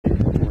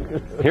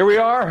Here we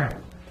are,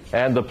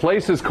 and the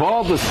place is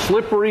called the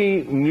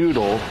Slippery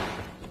Noodle.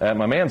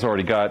 My man's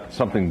already got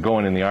something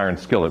going in the iron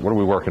skillet. What are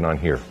we working on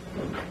here?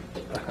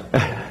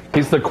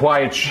 He's the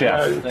quiet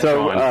chef.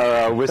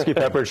 So, whiskey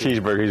pepper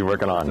cheeseburger he's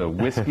working on. The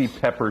whiskey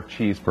pepper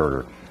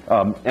cheeseburger.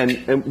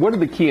 And what are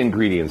the key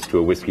ingredients to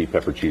a whiskey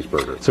pepper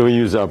cheeseburger? So we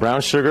use brown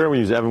sugar, we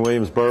use Evan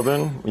Williams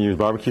bourbon, we use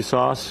barbecue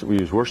sauce, we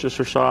use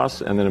Worcestershire sauce,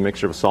 and then a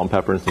mixture of salt and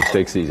pepper and some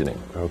steak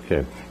seasoning.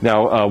 Okay.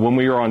 Now, when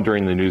we were on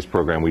during the news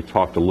program, we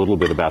talked a little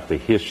bit about the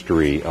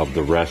history of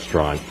the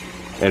restaurant.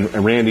 And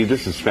Randy,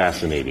 this is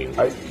fascinating.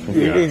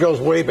 It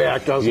goes way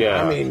back, doesn't it?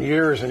 Yeah. I mean,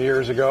 years and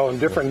years ago, and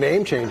different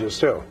name changes,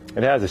 too.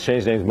 It has. It's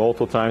changed names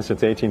multiple times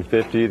since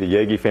 1850. The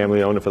Yagi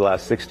family owned it for the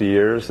last 60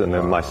 years, and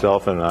then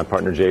myself and my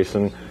partner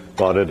Jason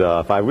bought it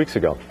 5 weeks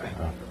ago.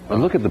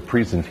 And look at the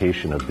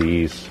presentation of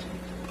these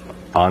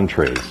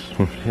entrees.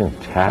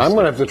 Fantastic. I'm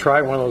going to have to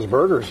try one of those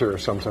burgers here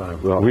sometime.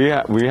 Well, we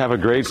have a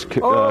great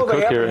cook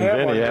here in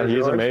Vinny. Yeah, he's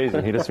George.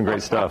 amazing. He does some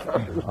great stuff.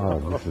 Oh,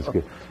 this is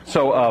good.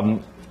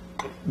 So,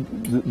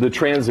 the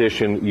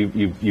transition,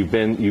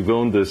 you've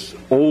owned this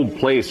old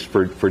place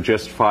for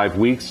just 5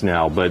 weeks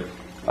now, but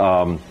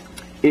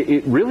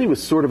it really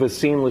was sort of a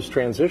seamless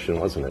transition,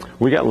 wasn't it?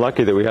 We got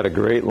lucky that we had a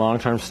great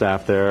long-term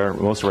staff there.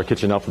 Most of our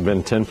kitchen help have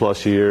been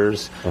 10-plus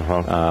years. We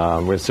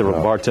had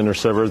several bartender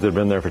servers that have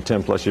been there for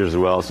 10-plus years as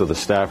well, so the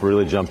staff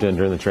really jumped in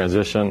during the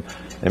transition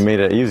and made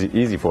it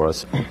easy for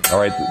us. All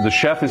right, the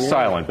chef is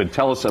silent, but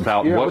tell us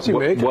about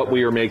what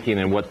we are making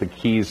and what the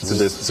keys to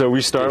this So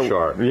we start, dish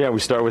are. we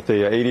start with the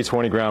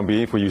 80-20 ground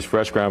beef. We use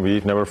fresh ground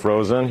beef, never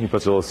frozen. He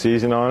puts a little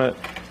seasoning on it,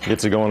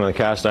 gets it going in the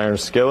cast iron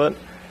skillet.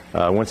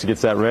 Once he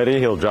gets that ready,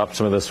 he'll drop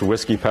some of this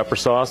whiskey pepper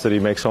sauce that he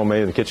makes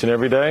homemade in the kitchen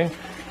every day.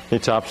 He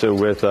tops it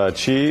with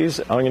cheese,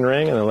 onion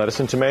ring, and then lettuce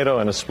and tomato,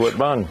 and a split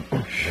bun.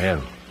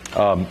 Man.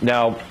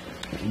 Now,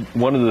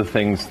 one of the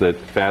things that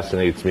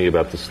fascinates me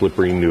about the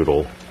Slippery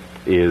Noodle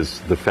is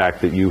the fact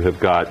that you have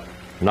got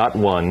not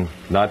one,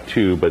 not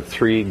two, but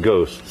 3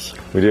 ghosts.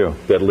 We do.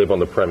 That live on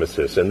the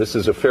premises, and this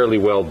is a fairly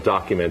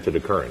well-documented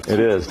occurrence. It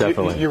is,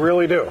 definitely. You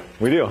really do?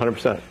 We do,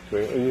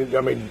 100%.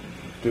 I mean,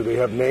 do they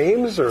have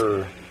names,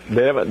 or...?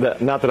 They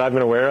have not that I've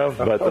been aware of,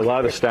 but a lot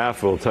of the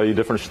staff will tell you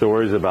different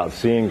stories about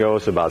seeing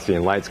ghosts, about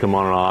seeing lights come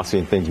on and off,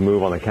 seeing things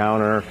move on the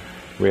counter.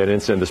 We had an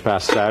incident this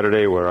past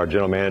Saturday where our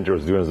general manager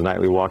was doing his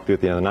nightly walkthrough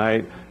at the end of the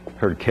night,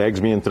 heard kegs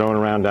being thrown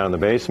around down in the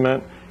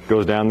basement,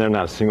 goes down there,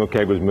 not a single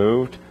keg was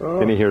moved.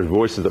 Then he hears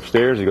voices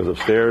upstairs, he goes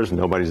upstairs,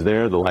 nobody's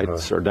there, the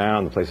lights are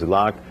down, the place is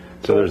locked.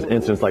 So there's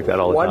incidents like that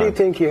all the time. Why do you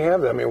think you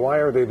have that? I mean, why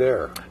are they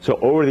there? So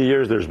over the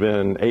years, there's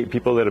been 8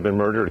 people that have been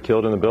murdered or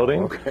killed in the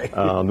building. Okay.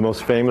 The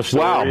most famous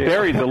story... Wow,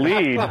 buried the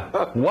lead.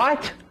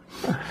 What?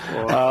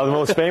 The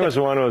most famous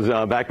one was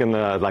back in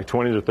the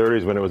 20s or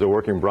 30s when it was a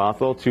working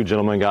brothel. 2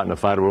 gentlemen got in a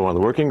fight over one of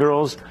the working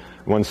girls.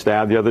 One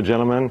stabbed the other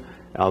gentleman.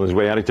 On his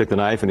way out, he took the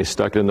knife and he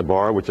stuck it in the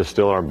bar, which is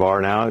still our bar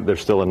now. There's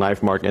still a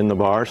knife mark in the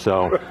bar,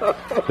 so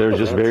there's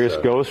just various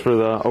ghosts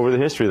over the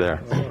history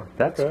there.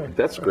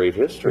 That's great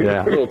history.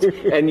 Yeah.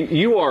 And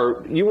you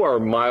are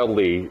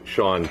mildly,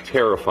 Sean,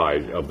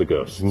 terrified of the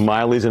ghosts.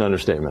 Mildly is an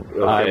understatement.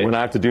 Okay. When I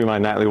have to do my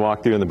nightly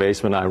walkthrough in the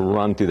basement, I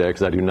run through there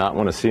because I do not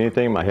want to see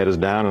anything. My head is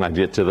down, and I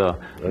get to the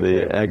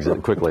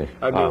exit quickly.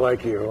 I'd be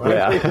like you.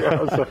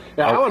 Yeah.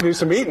 I want to do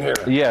some eating here.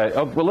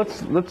 Yeah. Well,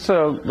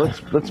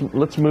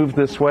 let's move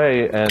this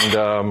way,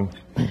 and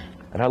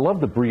I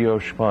love the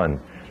brioche bun.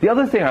 The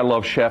other thing I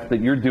love, Chef,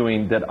 that you're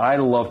doing that I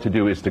love to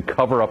do is to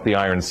cover up the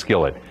iron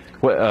skillet.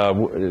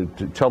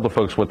 Tell the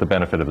folks what the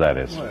benefit of that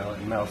is. Well,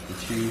 it melts the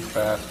cheese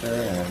faster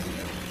and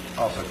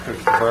also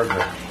cooks the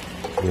burger.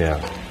 Yeah.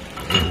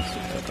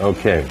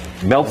 Okay.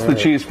 Melts the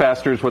cheese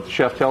faster is what the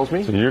chef tells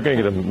me. So you're going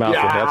to get a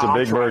mouthful. That's a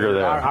big burger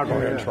there. I'll go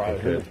ahead and try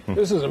it.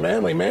 This is a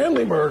manly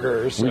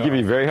burger. So. We give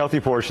you very healthy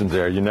portions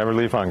there. You never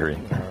leave hungry.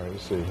 All right,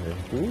 let's see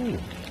here.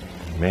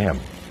 Ma'am.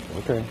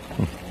 Okay.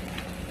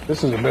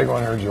 This is a big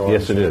one here, George.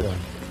 Yes, it is.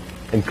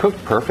 And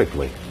cooked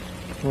perfectly.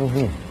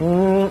 Yeah.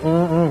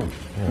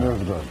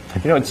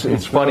 You know,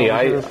 it's funny.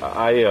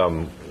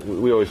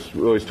 We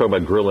always talk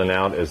about grilling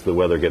out as the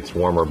weather gets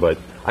warmer, but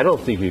I don't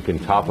think you can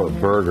top a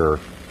burger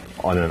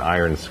on an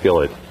iron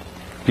skillet.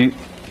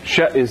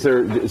 Chef, is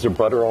there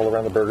butter all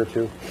around the burger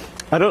too?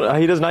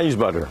 He does not use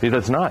butter. He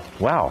does not.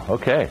 Wow.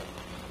 Okay.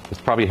 It's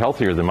probably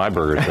healthier than my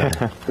burgers.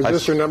 Then. Is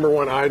this your number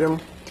 1 item?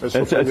 It's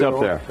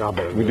up there.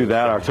 We do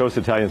that. Our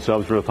toasted Italian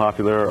subs are real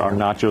popular. Our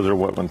nachos are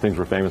one things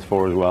we're famous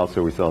for as well.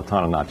 So we sell a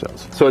ton of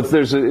nachos. So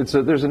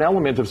there's an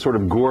element of sort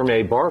of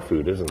gourmet bar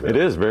food, isn't there? It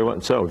is very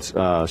well. So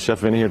Chef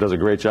Vinny here does a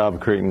great job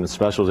of creating the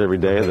specials every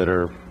day that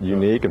are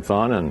unique and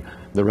fun, and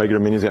the regular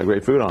menu's got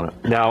great food on it.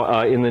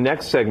 Now, in the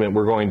next segment,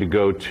 we're going to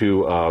go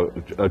to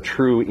a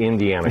true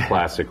Indiana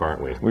classic,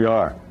 aren't we? We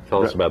are.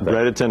 Tell us about that.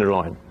 Breaded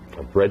tenderloin.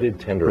 A breaded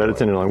tenderloin. Breaded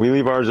tenderloin. We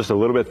leave ours just a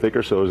little bit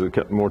thicker so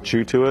there's more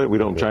chew to it. We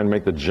don't try and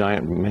make the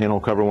giant manhole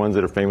cover ones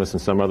that are famous in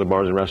some other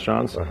bars and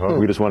restaurants.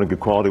 We just want a good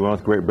quality one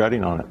with great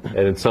breading on it.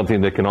 And it's something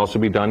that can also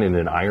be done in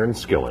an iron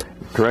skillet.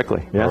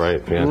 Correctly, yes. All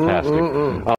right, fantastic.